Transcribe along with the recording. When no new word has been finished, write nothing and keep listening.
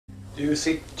Do you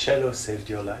think cello saved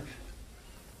your life?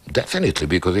 Definitely,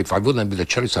 because if I wouldn't be the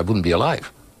cellist, I wouldn't be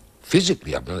alive.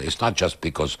 Physically, it's not just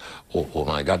because, oh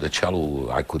my God, the cello,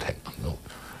 I could have, no.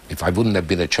 If I wouldn't have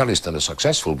been a cellist and a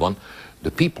successful one, the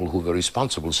people who were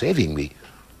responsible saving me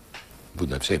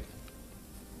wouldn't have saved.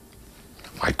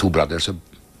 My two brothers are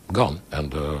gone,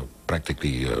 and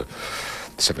practically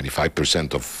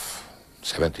 75% of,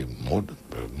 70, more,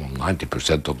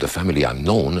 90% of the family I've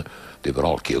known, they were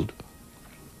all killed.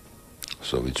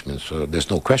 So which means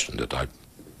there's no question that I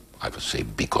would say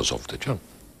because of the cello.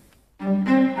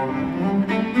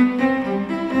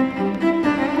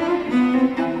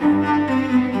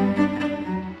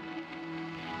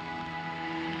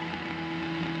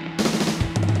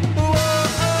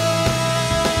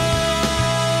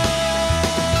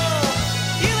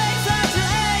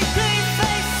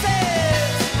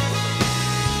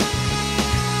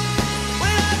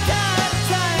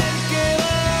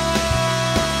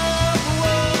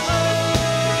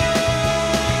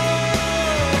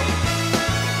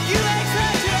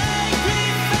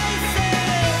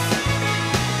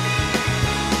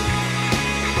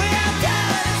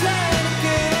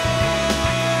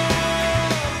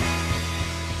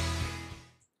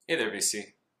 Hey there,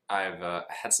 VC. I've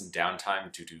had some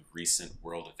downtime due to recent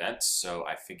world events, so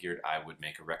I figured I would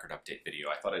make a record update video.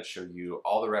 I thought I'd show you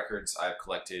all the records I've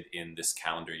collected in this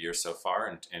calendar year so far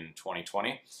in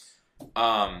 2020.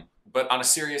 But on a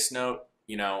serious note,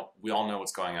 you know, we all know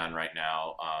what's going on right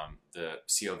now. The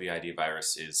COVID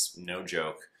virus is no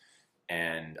joke,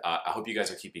 and I hope you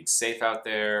guys are keeping safe out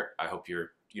there. I hope you're,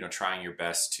 trying your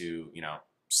best to,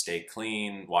 stay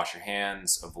clean, wash your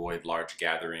hands, avoid large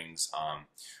gatherings.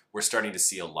 We're starting to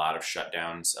see a lot of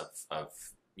shutdowns of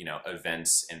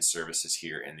events and services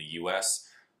here in the U.S.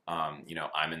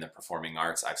 I'm in the performing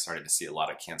arts. I've started to see a lot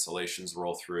of cancellations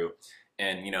roll through.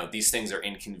 And, these things are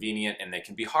inconvenient and they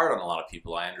can be hard on a lot of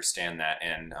people. I understand that.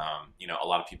 And, a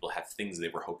lot of people have things they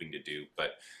were hoping to do.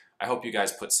 But I hope you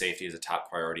guys put safety as a top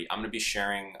priority. I'm going to be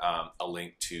sharing a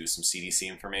link to some CDC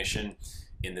information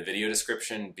in the video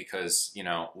description because,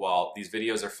 while these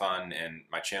videos are fun and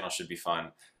my channel should be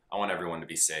fun, I want everyone to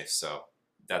be safe. So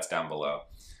that's down below.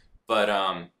 But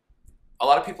a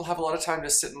lot of people have a lot of time to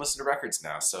sit and listen to records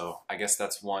now. So I guess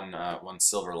that's one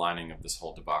silver lining of this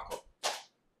whole debacle.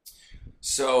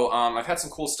 So I've had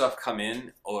some cool stuff come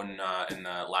in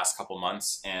the last couple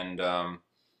months, and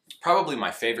probably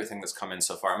my favorite thing that's come in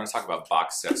so far, I'm going to talk about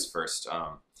box sets first.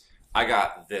 I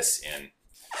got this in.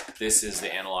 This is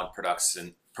the Analog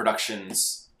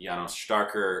Productions Janos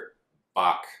Starker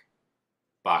Bach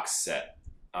box set.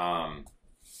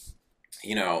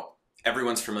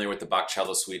 Everyone's familiar with the Bach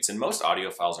cello suites, and most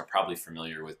audiophiles are probably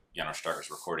familiar with Janos Starker's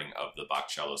recording of the Bach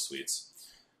cello suites.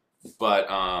 But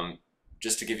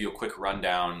just to give you a quick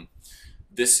rundown,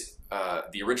 this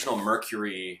the original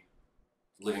Mercury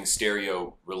Living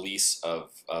Stereo release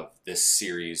of this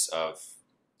series of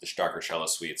the Starker cello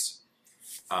suites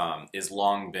has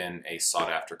long been a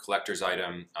sought-after collector's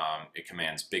item. It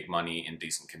commands big money in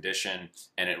decent condition,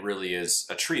 and it really is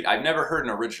a treat. I've never heard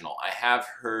an original. I have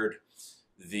heard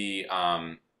the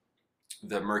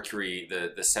Mercury,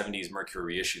 the 70s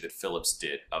Mercury reissue that Philips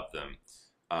did of them,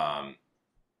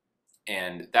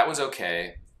 and that was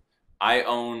okay. I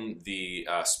own the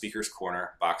Speaker's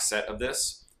Corner box set of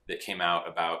this that came out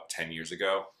about 10 years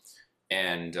ago,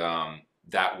 and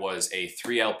that was a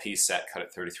 3 LP set cut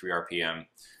at 33 RPM.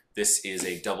 This is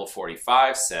a double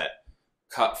 45 set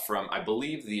cut from, I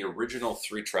believe, the original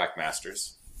 3-track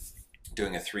masters,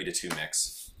 doing a 3-to-2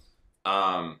 mix.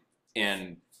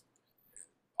 And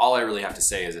all I really have to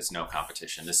say is it's no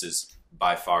competition. This is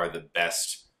by far the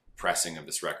best pressing of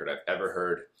this record I've ever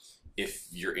heard. If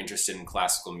you're interested in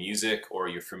classical music, or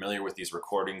you're familiar with these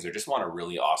recordings, or just want a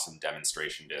really awesome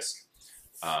demonstration disc,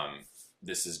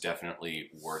 this is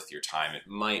definitely worth your time. It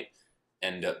might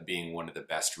end up being one of the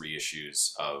best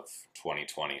reissues of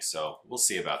 2020, so we'll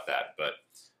see about that. But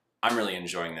I'm really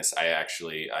enjoying this. I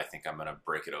think I'm going to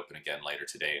break it open again later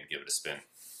today and give it a spin.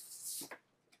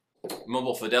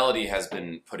 Mobile Fidelity has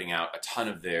been putting out a ton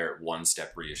of their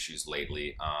one-step reissues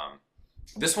lately.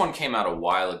 This one came out a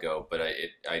while ago, but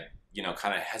I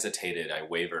kind of hesitated. I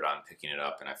wavered on picking it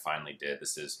up, and I finally did.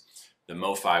 This is the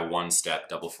MoFi one-step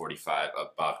double 45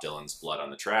 of Bob Dylan's Blood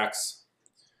on the Tracks.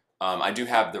 I do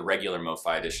have the regular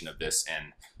MoFi edition of this,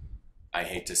 and I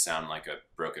hate to sound like a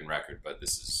broken record, but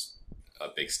this is a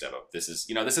big step up. This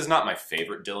is not my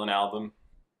favorite Dylan album,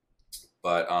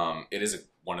 but it is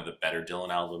one of the better Dylan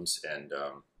albums, and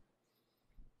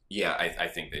yeah, I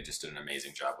think they just did an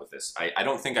amazing job with this. I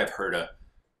don't think I've heard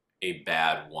a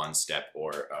bad one-step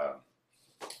or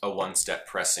a one-step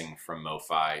pressing from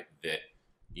MoFi that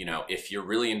you know, if you're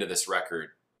really into this record,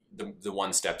 the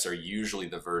one steps are usually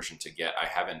the version to get. I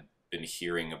haven't been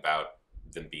hearing about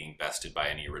them being bested by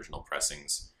any original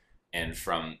pressings, and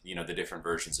from, you know, the different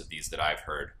versions of these that I've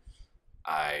heard,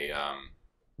 I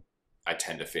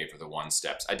tend to favor the one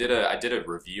steps. I did a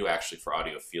review actually for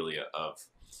Audiophilia of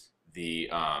the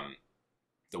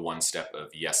one step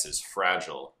of Yes's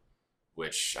Fragile,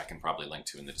 which I can probably link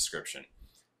to in the description.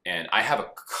 And I have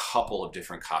a couple of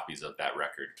different copies of that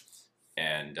record,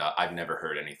 and I've never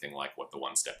heard anything like what the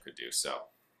one step could do. So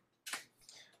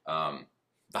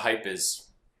the hype is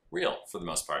real for the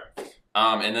most part.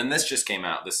 And then this just came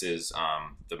out. This is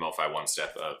the MoFi one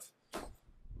step of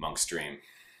Monk's Dream.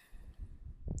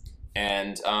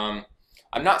 And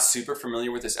I'm not super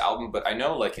familiar with this album, but I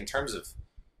know, like, in terms of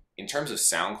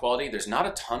sound quality, there's not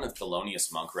a ton of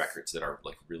Thelonious Monk records that are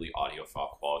like really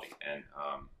audiophile quality. And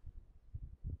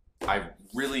I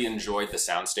really enjoyed the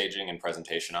sound staging and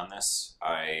presentation on this.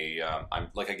 I'm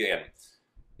like, again,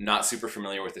 not super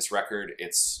familiar with this record.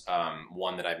 It's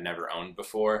one that I've never owned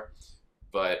before,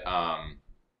 but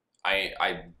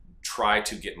I try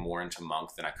to get more into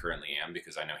Monk than I currently am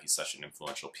because I know he's such an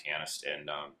influential pianist, and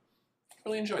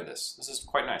really enjoyed this. This is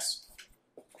quite nice.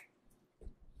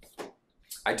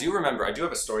 I do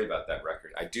have a story about that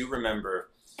record. I do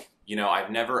remember, you know, I've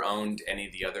never owned any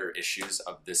of the other issues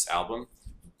of this album,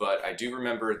 but I do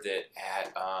remember that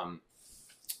at an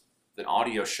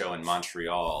audio show in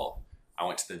Montreal, I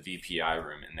went to the VPI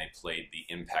room and they played the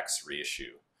Impex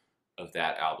reissue of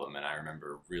that album, and I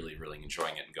remember really, really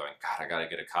enjoying it and going, God, I gotta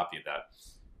get a copy of that.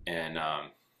 And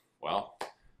well,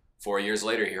 4 years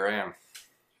later, here I am.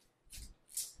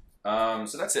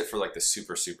 So that's it for like the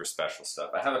super, super special stuff.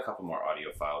 I have a couple more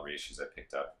audiophile reissues I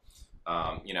picked up.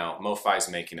 You know, MoFi's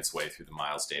making its way through the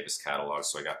Miles Davis catalog,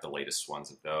 so I got the latest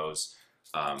ones of those.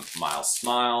 Miles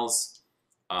Smiles.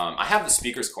 I have the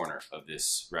Speaker's Corner of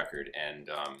this record,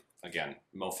 and again,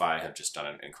 MoFi have just done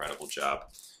an incredible job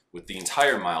with the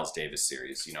entire Miles Davis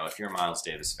series. You know, if you're a Miles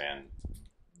Davis fan,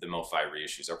 the MoFi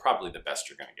reissues are probably the best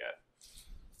you're going to get.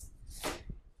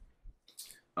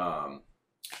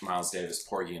 Miles Davis,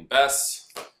 Porgy and Bess.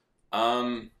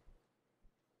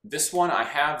 This one, I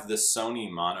have the Sony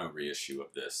mono reissue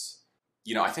of this.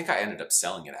 You know, I think I ended up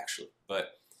selling it actually,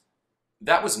 but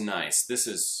that was nice. This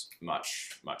is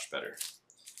much, much better.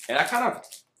 And I kind of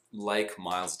like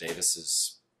Miles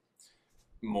Davis's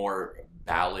more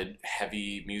ballad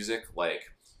heavy music,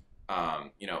 like,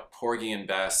 you know, Porgy and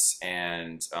Bess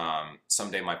and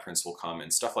Someday My Prince Will Come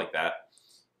and stuff like that.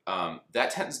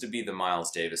 That tends to be the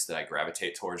Miles Davis that I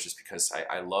gravitate towards, just because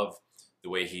I love the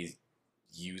way he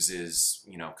uses,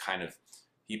 you know, kind of,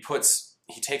 he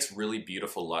takes really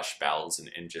beautiful, lush ballads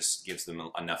and just gives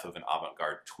them enough of an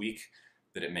avant-garde tweak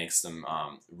that it makes them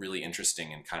really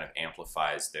interesting and kind of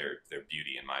amplifies their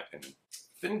beauty, in my opinion.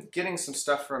 Been getting some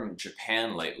stuff from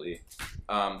Japan lately.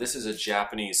 This is a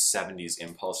Japanese 70s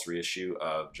Impulse reissue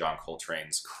of John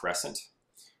Coltrane's Crescent.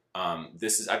 I've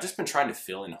just been trying to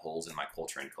fill in holes in my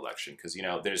Coltrane collection because, you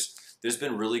know, there's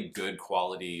been really good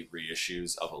quality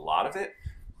reissues of a lot of it,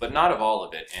 but not of all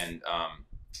of it. And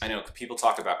I know people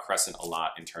talk about Crescent a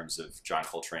lot in terms of John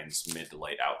Coltrane's mid to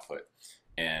late output.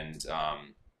 And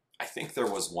I think there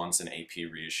was once an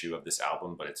AP reissue of this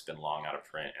album, but it's been long out of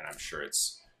print, and I'm sure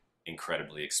it's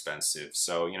incredibly expensive.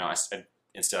 So, you know,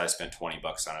 instead I spent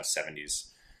 $20 on a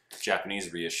 70s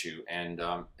Japanese reissue, and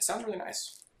it sounds really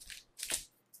nice.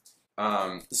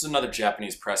 This is another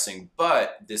Japanese pressing,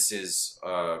 but this is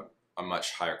a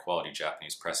much higher quality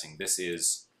Japanese pressing. This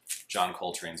is John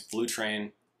Coltrane's Blue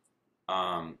Train.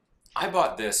 I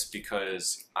bought this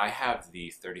because I have the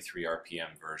 33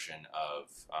 RPM version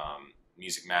of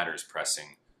Music Matters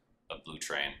pressing of Blue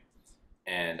Train.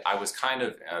 And I was kind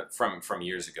of, from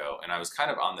years ago, and I was kind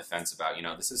of on the fence about, you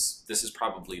know, this is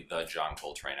probably the John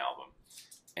Coltrane album.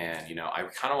 And, you know, I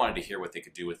kind of wanted to hear what they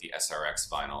could do with the SRX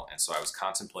vinyl. And so I was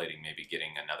contemplating maybe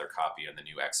getting another copy of the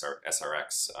new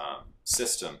SRX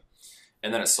system.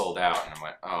 And then it sold out, and I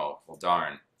went, oh, well,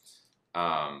 darn.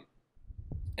 And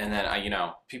then, you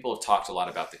know, people have talked a lot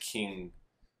about the King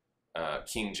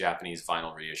Japanese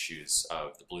vinyl reissues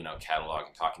of the Blue Note catalog,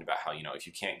 and talking about how, you know, if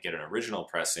you can't get an original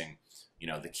pressing, you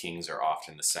know, the Kings are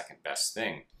often the second best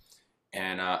thing.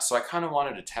 And so I kind of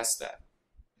wanted to test that.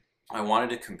 I wanted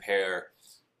to compare,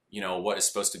 you know, what is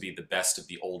supposed to be the best of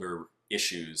the older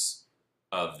issues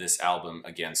of this album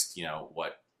against, you know,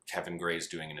 what Kevin Gray's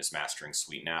doing in his mastering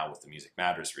suite now with the Music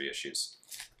Matters reissues.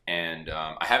 And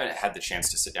I haven't had the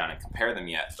chance to sit down and compare them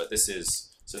yet, but this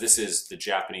is the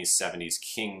Japanese 70s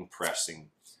King pressing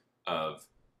of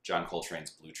John Coltrane's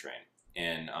Blue Train.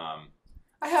 And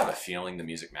I have a feeling The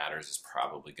Music Matters is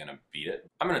probably going to beat it.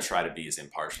 I'm going to try to be as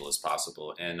impartial as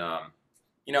possible, and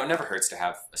you know, it never hurts to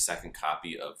have a second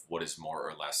copy of what is more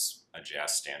or less a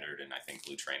jazz standard, and I think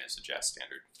Blue Train is a jazz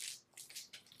standard.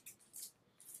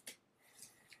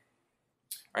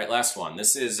 All right, last one.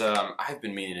 This is, I've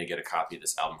been meaning to get a copy of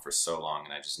this album for so long,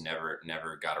 and I just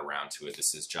never got around to it.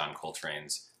 This is John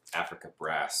Coltrane's Africa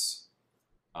Brass.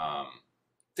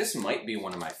 This might be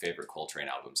one of my favorite Coltrane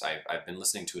albums. I've been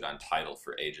listening to it on Tidal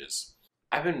for ages.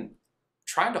 I've been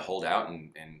trying to hold out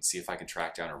and see if I can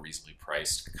track down a reasonably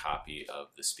priced copy of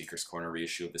the Speaker's Corner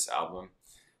reissue of this album,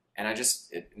 and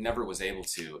it never was able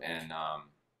to. And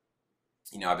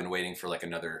you know, I've been waiting for like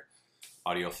another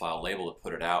audiophile label to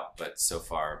put it out, but so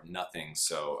far nothing.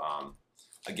 So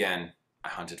again, I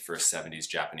hunted for a 70s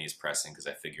Japanese pressing because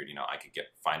I figured, you know, I could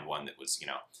find one that was, you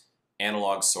know,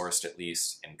 analog sourced at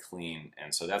least and clean,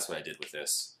 and so that's what I did with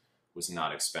this. It was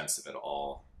not expensive at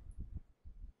all.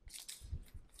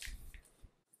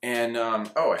 And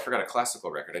oh, I forgot a classical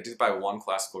record. I did buy one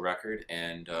classical record,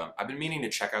 and I've been meaning to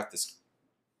check out this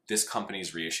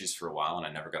company's reissues for a while, and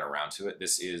I never got around to it.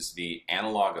 This is the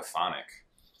Audiophilia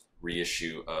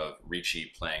reissue of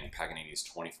Ricci playing Paganini's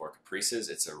 24 Caprices.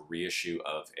 It's a reissue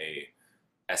of a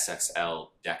SXL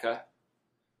Decca,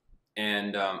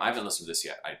 and I haven't listened to this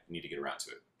yet. I need to get around to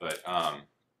it. But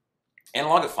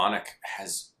Audiophilia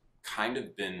has kind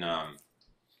of been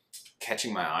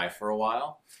catching my eye for a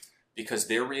while, because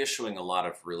they're reissuing a lot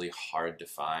of really hard to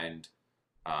find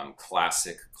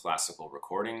classical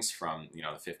recordings from, you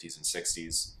know, the 50s and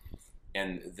 60s,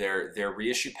 and their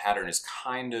reissue pattern is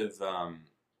kind of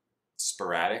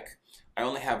sporadic. I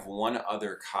only have one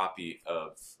other copy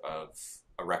of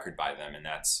a record by them, and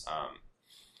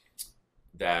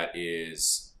that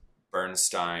is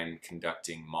Bernstein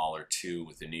conducting Mahler 2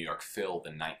 with the New York Phil,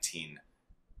 the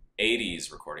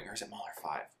 1980s recording, or is it Mahler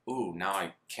 5? Ooh, now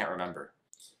I can't remember.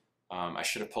 I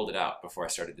should have pulled it out before I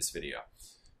started this video.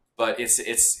 But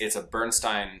it's a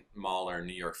Bernstein Mahler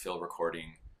New York Phil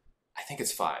recording. I think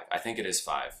it's 5. I think it is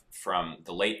 5 from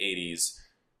the late 80s.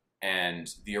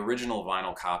 And the original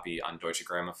vinyl copy on Deutsche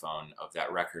Grammophon of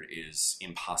that record is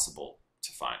impossible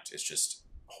to find. It's just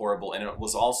horrible. And it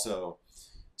was also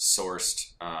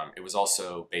sourced, it was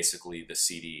also basically the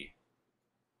CD.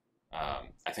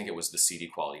 I think it was the CD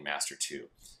quality master too.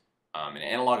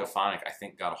 And Audiophilia, I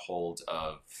think, got a hold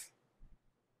of,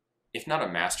 if not a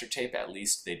master tape, at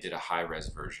least they did a high-res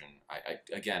version.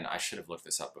 Again, I should have looked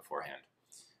this up beforehand.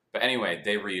 But anyway,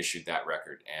 they reissued that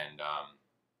record, and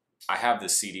I have the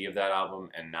CD of that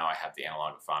album, and now I have the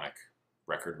Audiophilia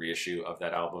record reissue of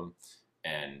that album.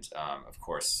 And of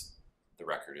course, the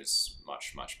record is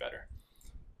much, much better.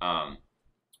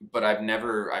 But I've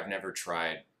never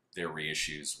tried their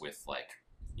reissues with, like,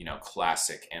 you know,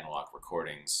 classic analog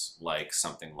recordings, like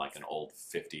something like an old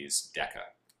 50s Decca.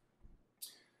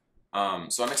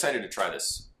 So I'm excited to try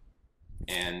this,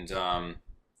 and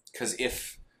because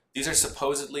if these are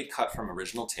supposedly cut from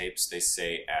original tapes, they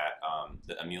say at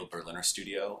the Emil Berliner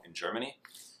studio in Germany,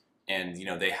 and you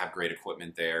know, they have great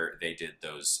equipment there. They did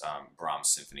those Brahms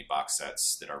Symphony box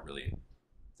sets that are really,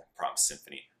 Brahms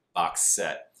Symphony box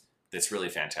set that's really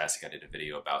fantastic. I did a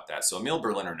video about that. So Emil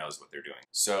Berliner knows what they're doing.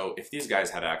 So if these guys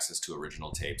had access to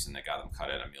original tapes and they got them cut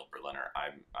at Emil Berliner,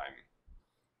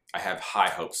 I have high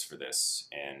hopes for this,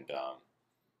 and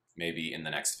maybe in the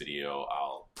next video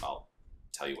I'll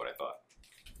tell you what I thought.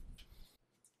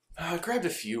 I grabbed a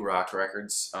few rock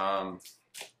records.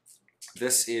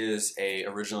 This is a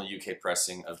original UK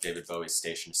pressing of David Bowie's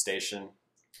Station to Station.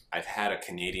 I've had a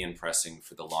Canadian pressing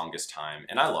for the longest time,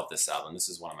 and I love this album. This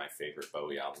is one of my favorite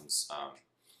Bowie albums.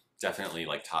 Definitely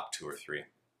like top 2 or 3.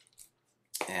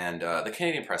 And the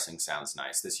Canadian pressing sounds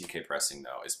nice. This UK pressing,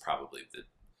 though, is probably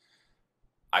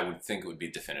I would think it would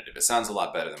be definitive. It sounds a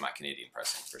lot better than my Canadian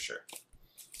pressing, for sure.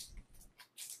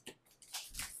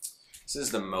 This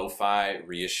is the Mo-Fi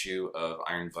reissue of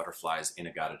Iron Butterfly's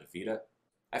Inagata de Vida.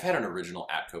 I've had an original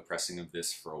Atco pressing of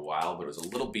this for a while, but it was a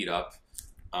little beat up.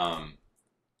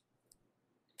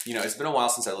 You know, it's been a while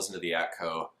since I listened to the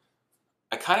Atco.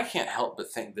 I kind of can't help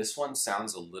but think this one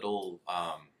sounds a little,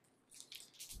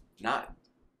 not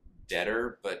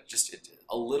deader, but just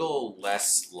a little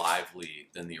less lively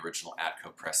than the original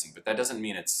Atco pressing. But that doesn't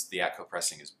mean the Atco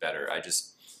pressing is better.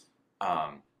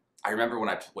 I remember when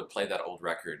I would play that old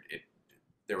record,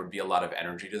 there would be a lot of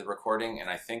energy to the recording, and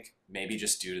I think maybe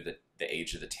just due to the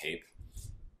age of the tape,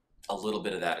 a little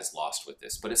bit of that is lost with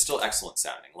this, but it's still excellent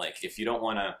sounding. Like, if you don't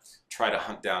want to try to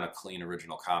hunt down a clean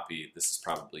original copy, this is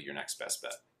probably your next best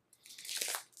bet.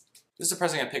 This is a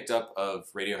pressing I picked up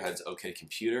of Radiohead's OK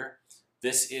Computer.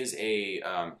 This is a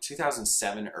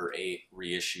 2007 or 8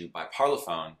 reissue by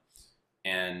Parlophone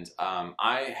And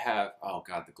I have, oh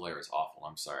God, the glare is awful,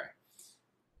 I'm sorry.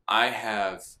 I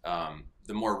have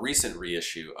the more recent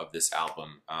reissue of this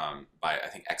album by, I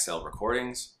think, XL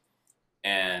Recordings.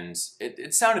 And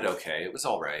it sounded okay, it was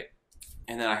all right.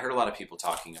 And then I heard a lot of people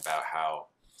talking about how,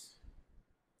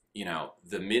 you know,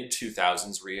 the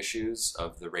mid-2000s reissues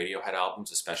of the Radiohead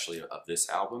albums, especially of this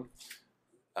album,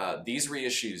 these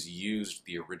reissues used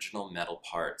the original metal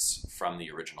parts from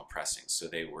the original pressing. So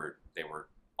they were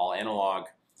all analog,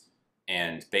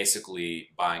 and basically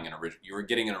buying you were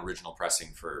getting an original pressing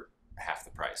for half the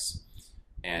price.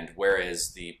 And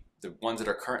whereas the ones that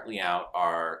are currently out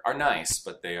are nice,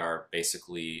 but they are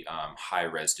basically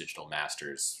high-res digital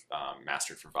masters,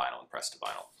 mastered for vinyl and pressed to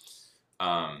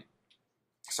vinyl.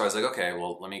 So I was like, okay,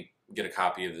 well, let me get a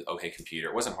copy of the OK Computer.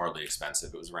 It wasn't horribly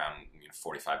expensive. It was around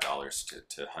 $45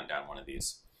 to hunt down one of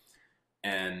these.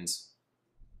 And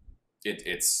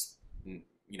it's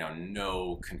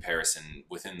no comparison.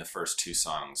 Within the first 2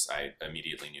 songs, I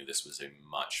immediately knew this was a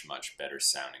much, much better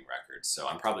sounding record. So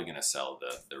I'm probably going to sell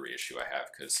the reissue I have,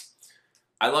 because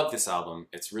I love this album.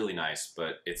 It's really nice,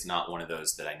 but it's not one of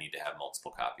those that I need to have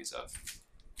multiple copies of.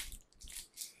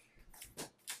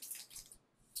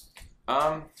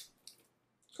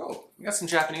 Cool. We got some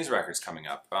Japanese records coming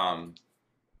up.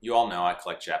 You all know I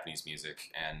collect Japanese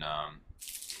music, and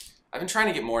I've been trying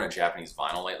to get more into Japanese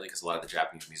vinyl lately, because a lot of the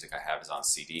Japanese music I have is on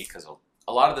CD, because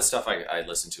a lot of the stuff I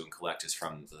listen to and collect is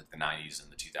from the 90s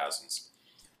and the 2000s.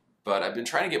 But I've been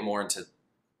trying to get more into,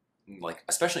 like,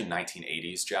 especially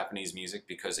 1980s Japanese music,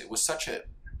 because it was such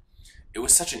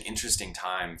an interesting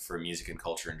time for music and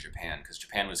culture in Japan, because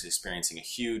Japan was experiencing a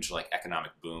huge, like,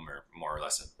 economic boom, or more or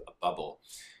less a bubble,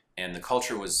 and the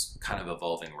culture was kind of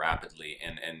evolving rapidly,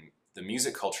 and the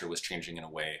music culture was changing in a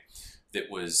way that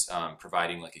was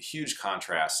providing, like, a huge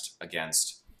contrast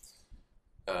against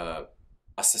a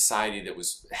society that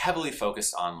was heavily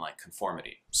focused on, like,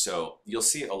 conformity. So you'll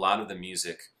see a lot of the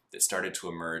music that started to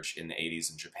emerge in the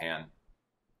 80s in Japan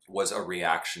was a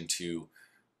reaction to,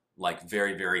 like,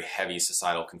 very, very heavy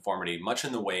societal conformity, much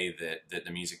in the way that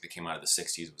the music that came out of the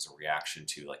 60s was a reaction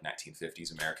to, like,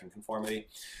 1950s American conformity.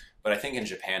 But I think in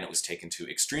Japan it was taken to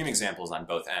extreme examples on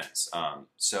both ends.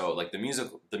 So, like, the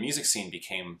music scene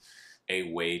became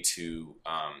a way to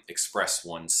express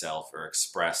oneself, or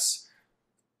express,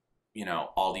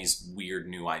 all these weird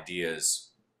new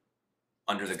ideas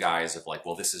under the guise of, like,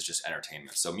 well, this is just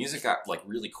entertainment. So music got, like,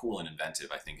 really cool and inventive,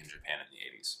 I think, in Japan in the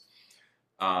 80s.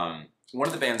 One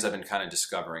of the bands I've been kind of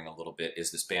discovering a little bit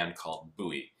is this band called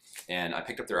Bowie, and I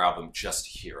picked up their album Just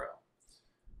Hero.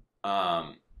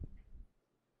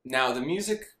 Now, the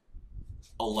music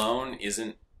alone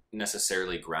isn't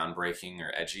necessarily groundbreaking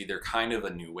or edgy. They're kind of a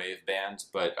new wave band,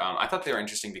 but I thought they were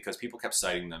interesting because people kept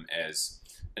citing them as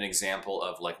an example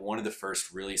of, like, one of the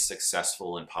first really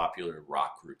successful and popular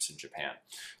rock groups in Japan.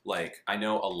 Like, I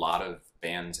know a lot of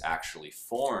bands actually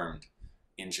formed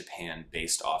in Japan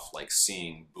based off, like,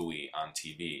 seeing Bowie on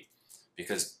TV,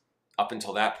 because up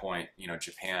until that point,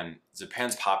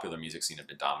 Japan's popular music scene had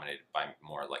been dominated by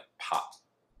more, like, pop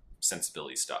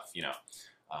sensibility stuff,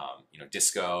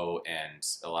 disco, and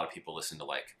a lot of people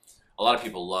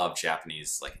love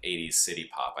Japanese, like, 80s city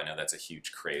pop. I know that's a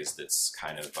huge craze that's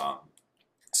kind of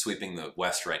sweeping the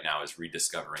West right now, is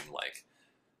rediscovering, like,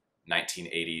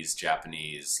 1980s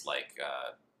Japanese, like,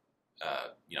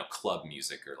 club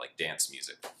music, or, like, dance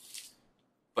music.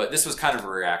 But this was kind of a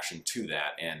reaction to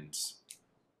that, and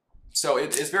so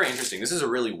it's very interesting. This is a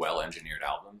really well-engineered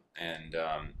album, and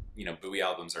Bowie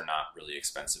albums are not really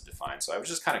expensive to find, so I was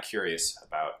just kind of curious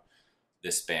about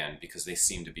this band because they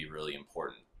seem to be really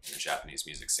important in the Japanese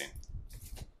music scene.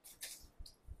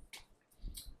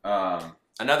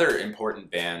 Another important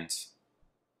band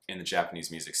in the Japanese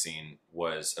music scene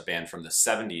was a band from the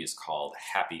 70s called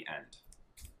Happy End.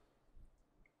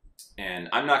 And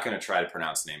I'm not going to try to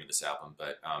pronounce the name of this album,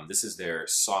 but this is their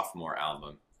sophomore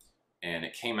album, and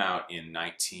it came out in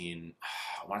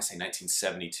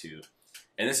 1972.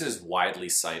 And this is widely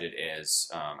cited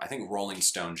as, I think Rolling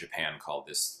Stone Japan called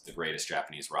this the greatest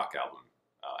Japanese rock album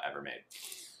ever made.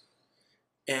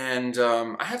 And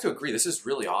I have to agree, this is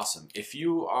really awesome. If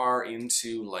you are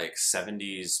into, like,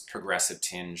 70s progressive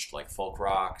tinged, like, folk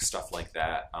rock, stuff like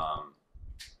that,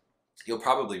 you'll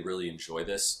probably really enjoy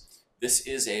this. This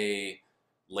is a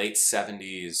late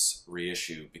 70s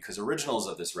reissue, because originals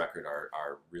of this record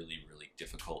are really, really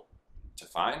difficult to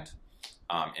find.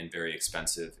 And very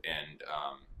expensive, and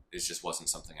it just wasn't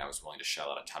something I was willing to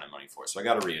shell out a ton of money for. So I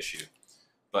got a reissue,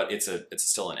 but it's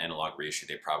still an analog reissue.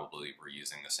 They probably were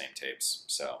using the same tapes,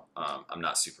 so I'm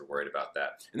not super worried about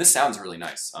that. And this sounds really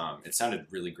nice. It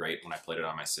sounded really great when I played it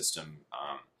on my system.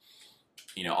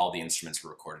 You know, all the instruments were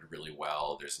recorded really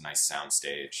well. There's a nice sound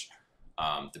stage.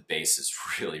 The bass is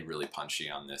really, really punchy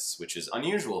on this, which is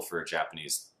unusual for a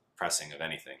Japanese pressing of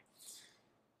anything.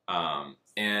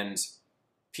 And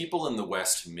people in the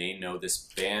West may know this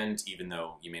band, even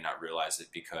though you may not realize it,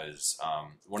 because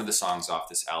one of the songs off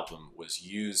this album was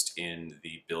used in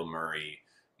the Bill Murray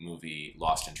movie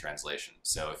Lost in Translation.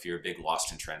 So if you're a big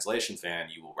Lost in Translation fan,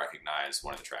 you will recognize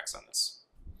one of the tracks on this.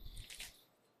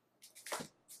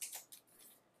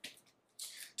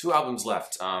 2 albums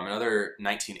left. Another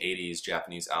 1980s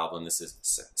Japanese album. This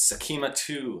is Sakima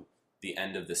 2, The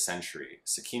End of the Century.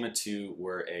 Sakima 2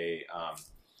 were a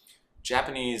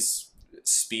Japanese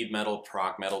speed metal,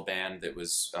 prog metal band that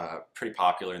was pretty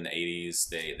popular in the 80s.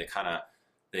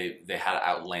 They had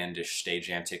outlandish stage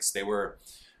antics. They were,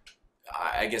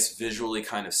 I guess, visually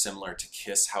kind of similar to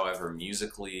Kiss. However,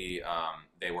 musically,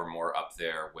 they were more up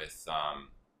there with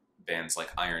bands like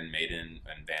Iron Maiden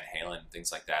and Van Halen,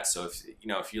 things like that. So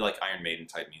if you like Iron Maiden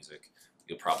type music,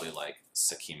 you'll probably like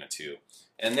Sakima too.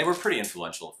 And they were pretty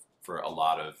influential for a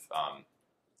lot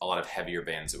of heavier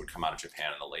bands that would come out of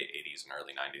Japan in the late 80s and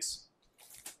early 90s.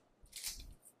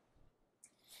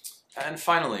 And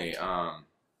finally,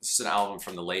 this is an album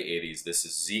from the late 80s. This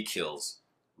is Z-Kill's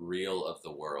Reel of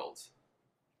the World.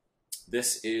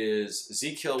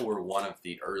 Z-Kill were one of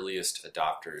the earliest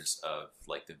adopters of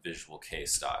like the visual kei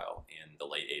style in the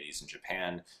late 80s in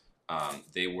Japan.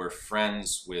 They were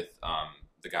friends with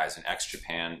the guys in X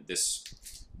Japan.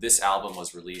 This album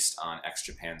was released on X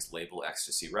Japan's label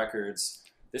Ecstasy Records.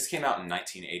 This came out in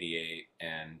 1988,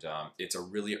 and it's a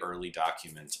really early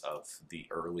document of the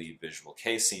early visual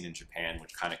kei scene in Japan,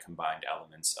 which kind of combined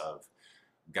elements of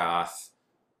goth,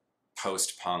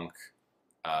 post-punk,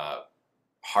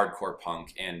 hardcore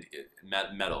punk, and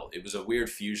metal. It was a weird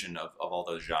fusion of all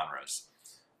those genres.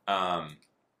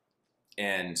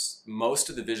 And most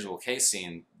of the visual kei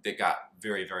scene that got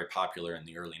very, very popular in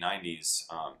the early 90s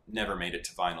never made it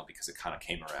to vinyl because it kind of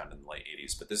came around in the late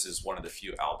 80s. But this is one of the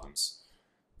few albums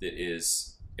that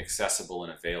is accessible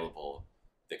and available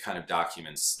that kind of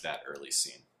documents that early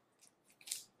scene.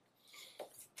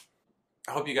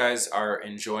 I hope you guys are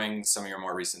enjoying some of your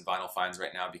more recent vinyl finds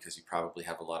right now because you probably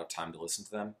have a lot of time to listen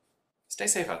to them. Stay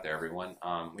safe out there, everyone.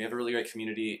 We have a really great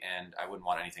community, and I wouldn't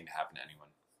want anything to happen to anyone.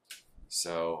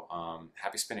 So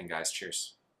happy spinning, guys.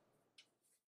 Cheers.